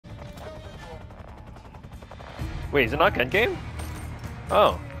Wait, is it not gun game?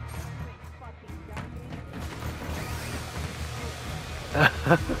 Oh.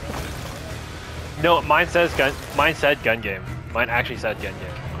 No, mine says gun. Mine said gun game. Mine actually said gun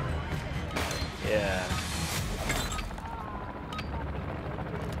game. Yeah.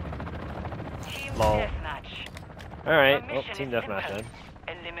 Lol. Alright, well, team deathmatch then.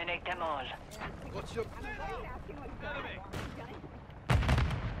 Eliminate them all. What's your...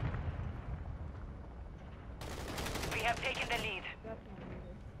 We have taken the lead.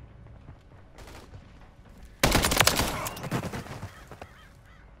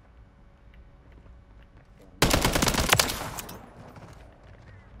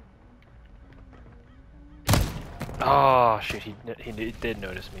 Oh shoot, he did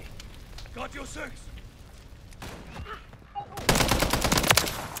notice me. Got your six!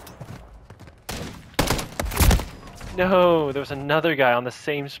 No, there was another guy on the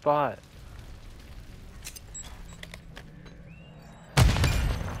same spot.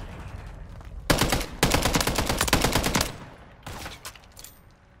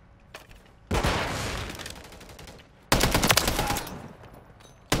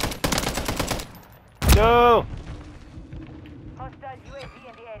 No! Hostile UAV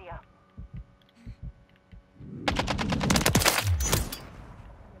in the area.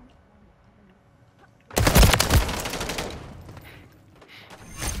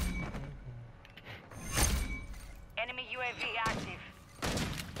 Enemy UAV active.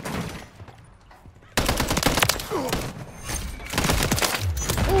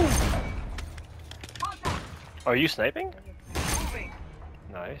 Are you sniping?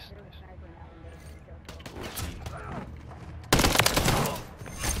 Nice.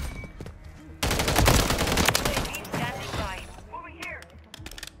 UAV standing by. Moving here.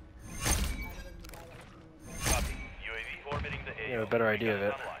 Copy. UAV orbiting the AO. You have a better idea of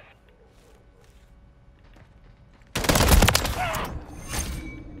it.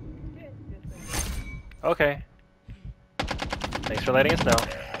 Okay. Thanks for letting us know.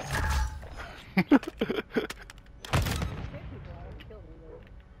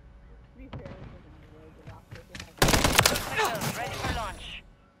 Ready for launch.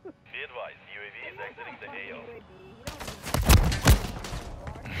 Be advised, UAV is exiting the AO.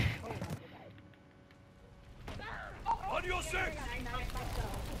 On your six!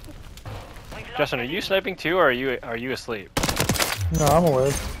 We've lost Justin, are the you lead. sniping too, or are you asleep? No, I'm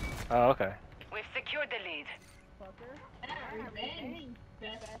awake. Oh, okay. We've secured the lead.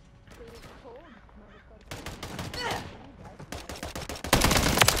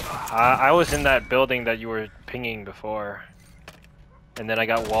 I was in that building that you were pinging before, and then I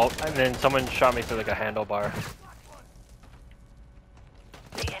got walled, and then someone shot me through like a handlebar.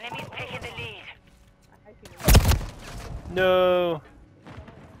 The enemy's taking the lead. No.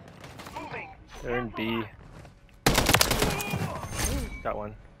 They're in B. Got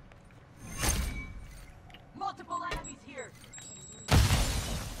one. Multiple enemies here.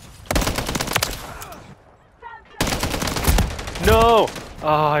 No!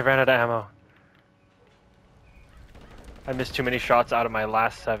 Oh, I ran out of ammo. I missed too many shots out of my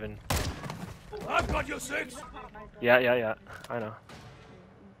last 7. I've got your six! Yeah. I know.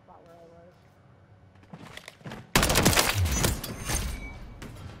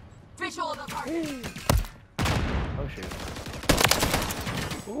 Visual the target. Oh shoot.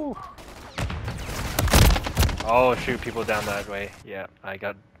 Ooh. Oh shoot, people down that way. Yeah, I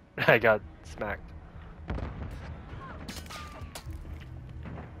got smacked.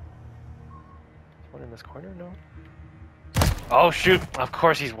 One in this corner? No. Oh shoot! Of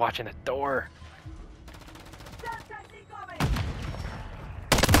course he's watching the door.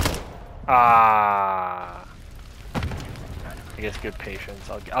 Ah. I guess good patience.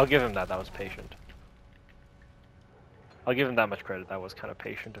 I'll give him that. That was patient. I'll give him that much credit. That was kind of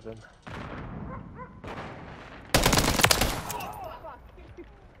patient of him.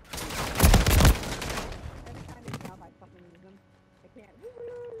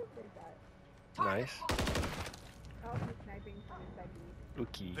 Nice.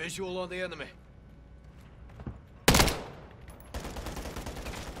 Ookie. Visual on the enemy.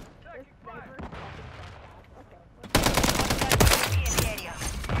 UAV in the area.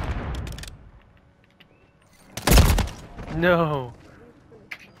 No.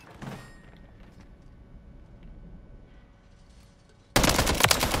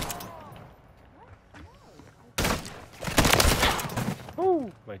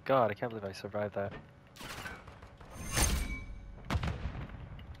 Oh my god, I can't believe I survived that.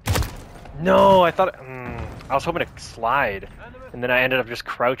 No, I thought I was hoping to slide, and then I ended up just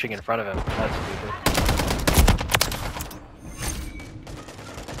crouching in front of him. That's stupid.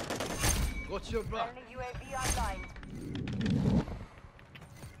 Watch your back. Friendly UAV online.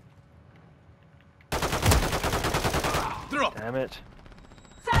 Drop. Damn it.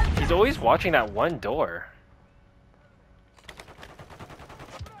 He's always watching that one door.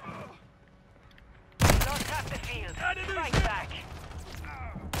 Lost half the field. Fight back.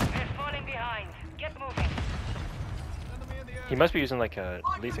 We're falling behind. Get moving. He must be using like at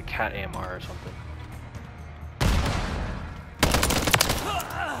least a cat AMR or something.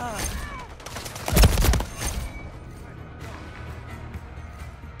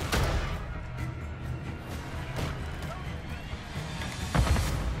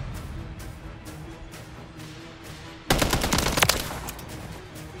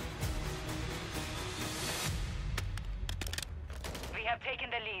 We have taken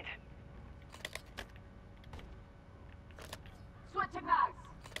the lead. Switching bags.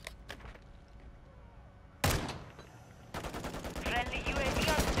 Friendly UAV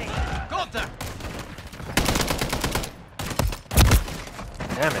on station. Contact.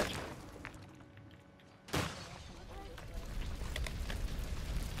 Damn it.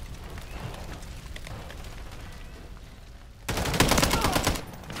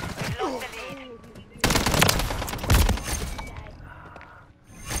 We've lost the lead.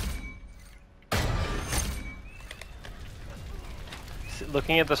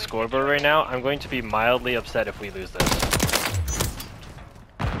 Looking at the scoreboard right now, I'm going to be mildly upset if we lose this.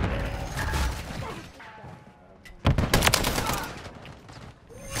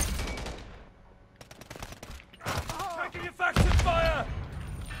 Taking effective fire.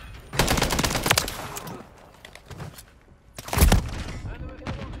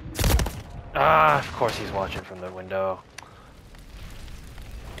 Ah, of course he's watching from the window.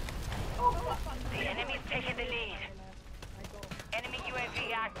 The enemy's taken the lead. Enemy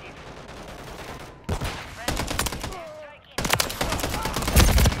UAV active. Friendly strike inbound.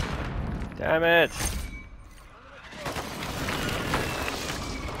 Damn it.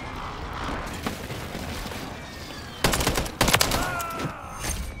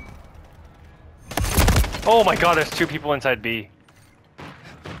 Oh my god, there's two people inside B.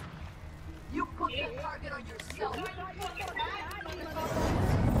 You put the target on yourself.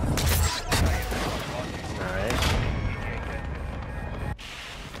 Alright.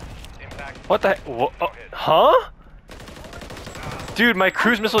 What the huh? Dude, my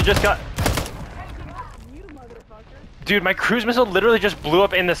cruise missile just got... Dude, my cruise missile literally just blew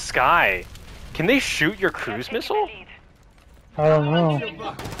up in the sky. Can they shoot your cruise missile? I don't know.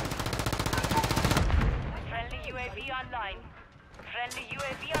 Friendly UAV online. Friendly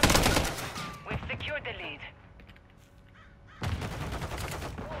UAV online. We've secured the lead.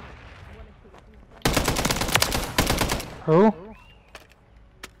 Who?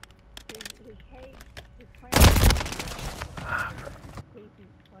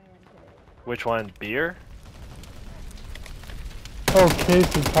 Which one? Beer? Oh,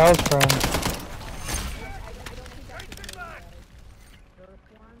 Casey, Kyle's friend.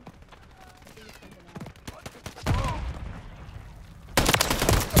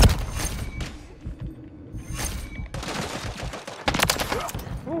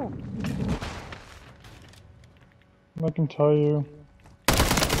 I can tell you.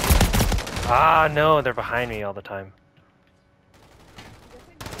 Ah, no, they're behind me all the time.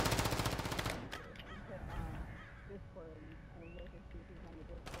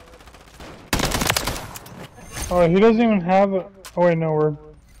 Oh, he doesn't even have a... Oh wait, no, we're...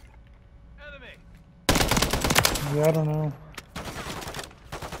 Enemy. Yeah, I don't know.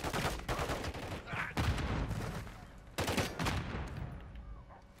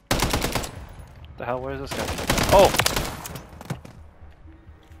 The hell, where is this guy? Oh!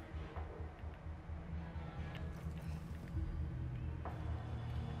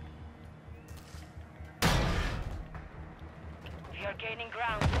 We are gaining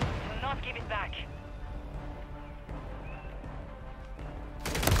ground. Do not give it back.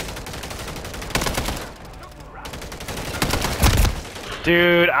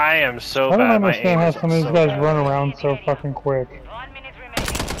 Dude, I am so I don't bad. My aim understand how is some of these so guys bad. run around so fucking quick. 1 minute remaining.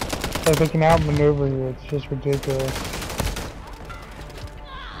 It's like they can outmaneuver you, it's just ridiculous.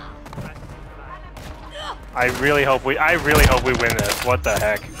 I really hope we win this. What the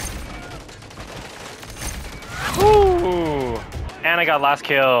heck? Woo! And I got last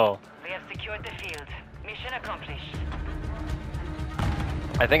kill. We have secured the field. Mission accomplished.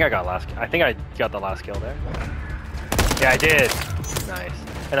 I think I got the last kill there. Yeah, I did. Nice.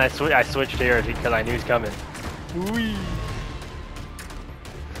 And I switched here because I knew he's coming. Whee!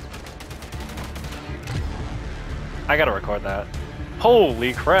 I gotta record that.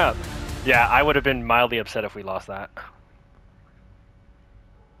 Holy crap! Yeah, I would have been mildly upset if we lost that.